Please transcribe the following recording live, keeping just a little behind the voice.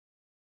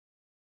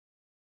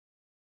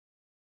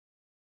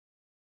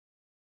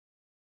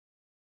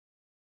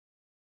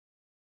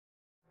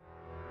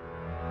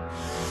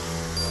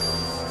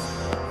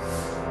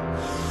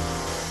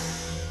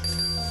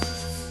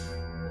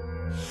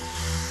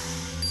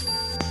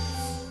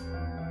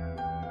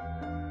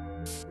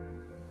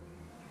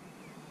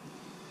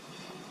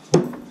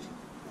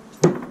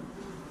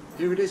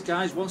Here it is,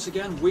 guys, once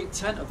again, week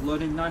 10 of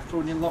learning knife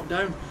throwing in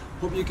lockdown.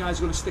 Hope you guys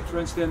are going to stick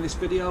around to the end of this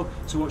video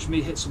to watch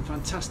me hit some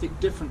fantastic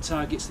different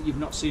targets that you've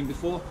not seen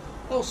before.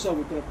 Also,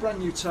 we've got a brand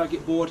new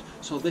target board,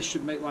 so this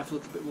should make life a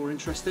little bit more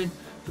interesting.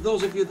 For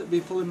those of you that have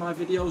been following my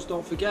videos,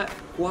 don't forget,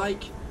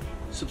 like,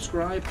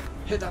 subscribe,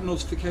 hit that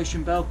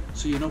notification bell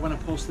so you know when I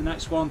post the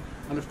next one.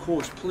 And of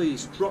course,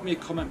 please drop me a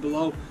comment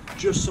below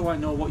just so I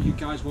know what you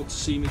guys want to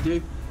see me do.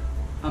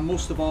 And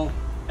most of all,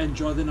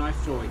 enjoy the knife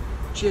throwing.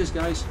 Cheers,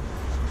 guys.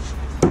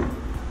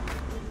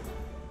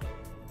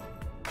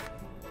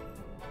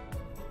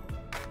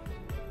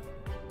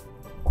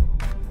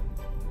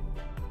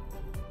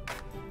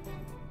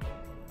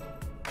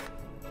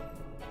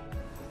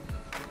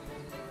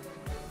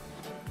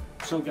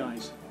 So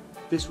guys,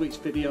 this week's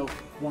video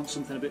wants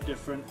something a bit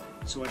different,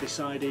 so I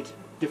decided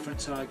different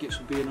targets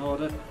would be in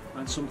order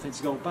and something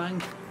to go bang,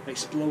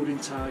 exploding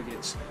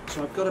targets.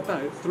 So I've got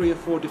about 3 or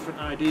 4 different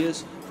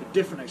ideas for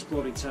different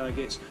exploding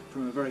targets,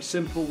 from a very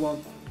simple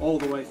one all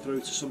the way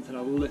through to something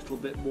a little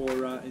bit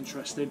more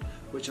interesting,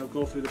 which I'll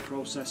go through the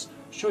process,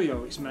 show you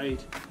how it's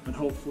made, and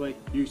hopefully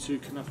you too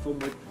can have fun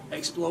with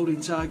exploding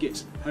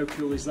targets. How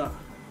cool is that?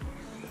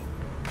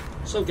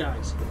 So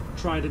guys,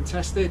 tried and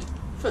tested.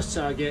 First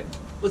target,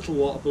 little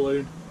water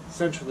balloon,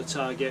 centre of the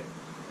target.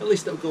 At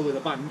least it'll go with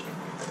a bang.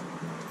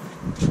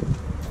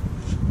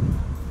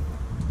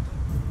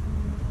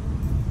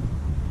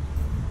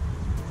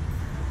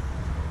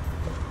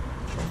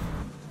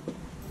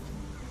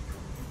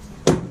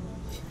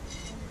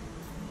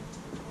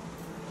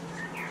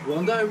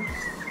 One down.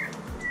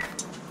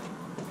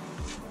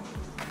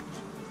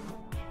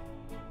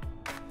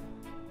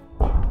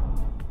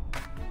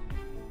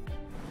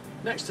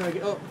 Next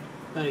target up,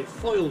 a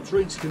foil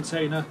drinks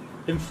container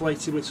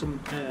inflated with some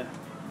air.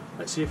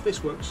 Let's see if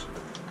this works.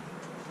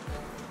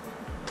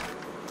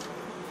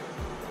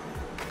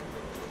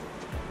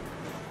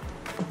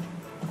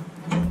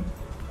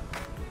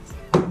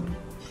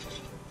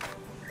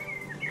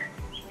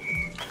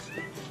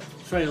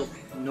 Fail,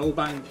 no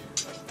bang.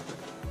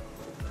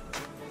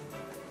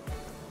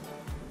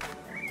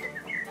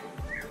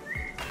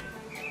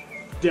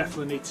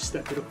 Definitely need to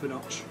step it up a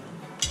notch.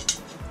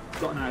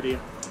 Got an idea.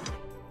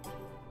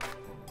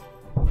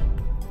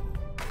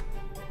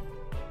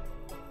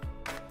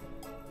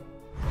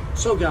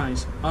 So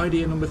guys,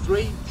 idea number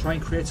 3, try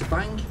and create a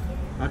bang.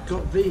 I've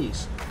got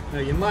these. Now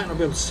you might not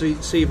be able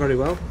to see very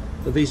well,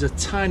 but these are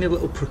tiny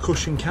little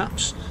percussion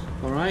caps,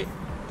 alright?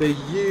 They're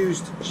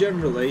used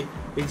generally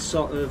in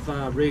sort of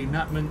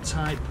reenactment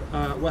type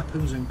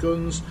weapons and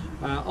guns,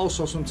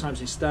 also sometimes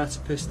in starter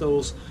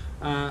pistols.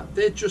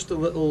 They're just a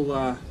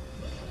little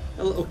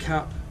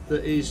cap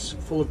that is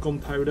full of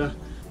gunpowder.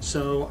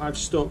 So I've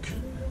stuck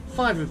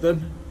 5 of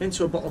them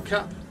into a bottle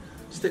cap,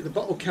 stick the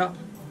bottle cap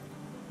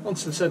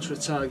onto the centre of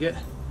the target,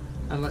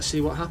 and let's see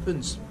what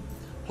happens.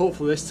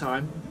 Hopefully this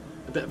time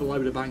a bit of a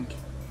louder bang.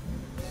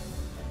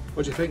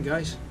 What do you think,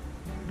 guys?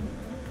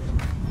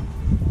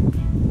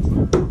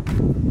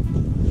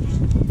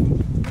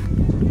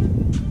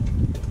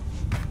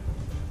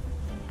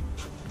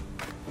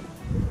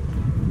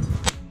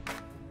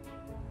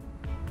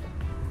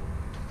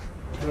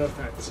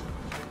 Perfect.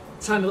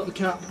 Tiny little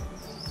cap,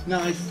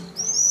 knife,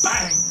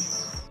 bang!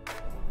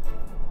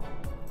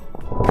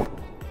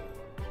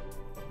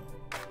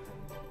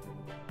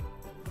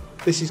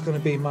 This is going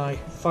to be my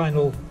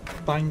final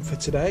bang for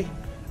today,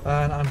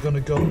 and I'm going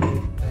to go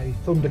with a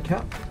thunder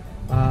cap.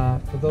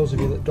 For those of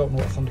you that don't know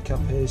what a thunder cap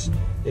is,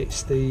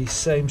 it's the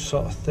same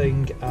sort of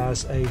thing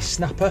as a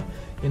snapper,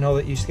 you know,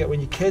 that you used to get when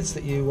you're kids,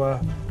 that you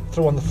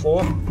throw on the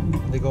floor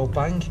and they go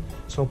bang.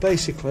 So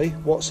basically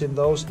what's in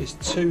those is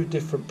 2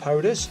 different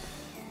powders.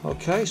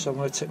 Okay, so I'm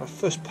going to take my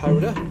first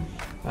powder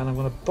and I'm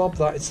going to bob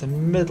that into the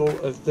middle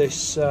of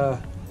this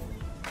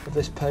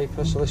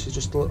paper. So this is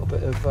just a little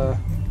bit of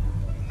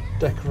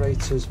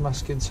decorator's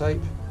masking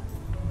tape,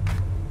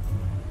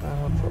 and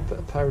I'll put a bit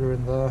of powder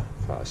in there.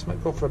 In fact, this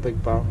might go for a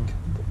big bang,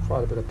 put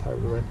quite a bit of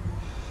powder in.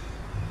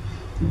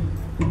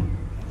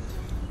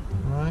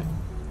 Alright,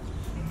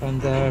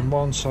 and then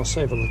once, I'll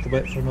save a little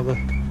bit for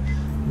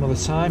another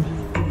time.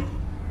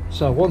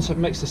 So once I've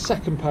mixed the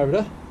second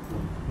powder,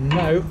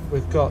 now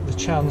we've got the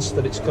chance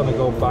that it's going to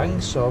go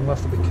bang, so I'm going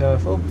to have to be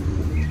careful.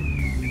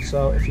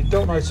 So if you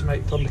don't know how to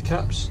make thunder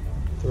caps,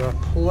 there are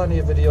plenty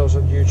of videos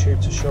on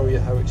YouTube to show you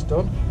how it's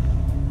done.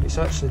 It's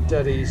actually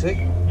dead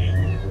easy.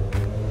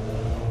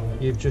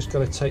 You've just got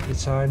to take your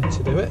time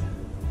to do it.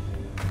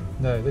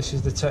 No, this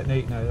is the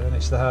technique now, and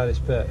it's the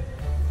hardest bit,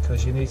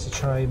 because you need to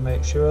try and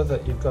make sure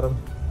that you've got them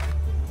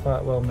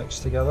quite well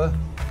mixed together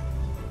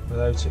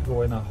without it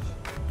going off.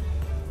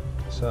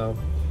 So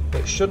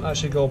it shouldn't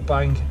actually go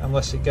bang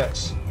unless it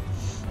gets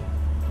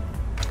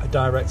a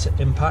direct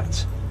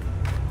impact.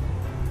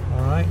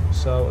 Alright,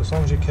 so as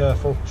long as you're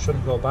careful, it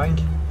shouldn't go bang.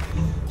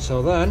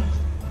 So then,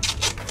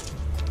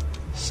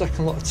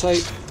 second lot of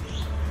tape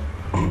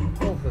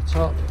over the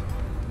top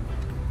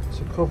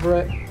to cover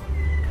it,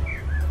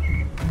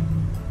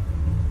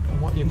 and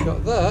what you've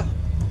got there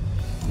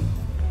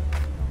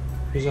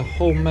is a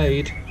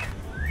homemade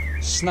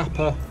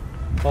snapper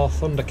or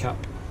thunder cap.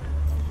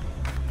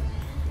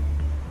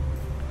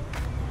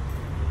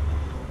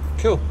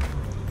 Cool.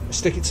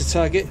 Stick it to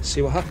target,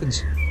 see what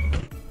happens.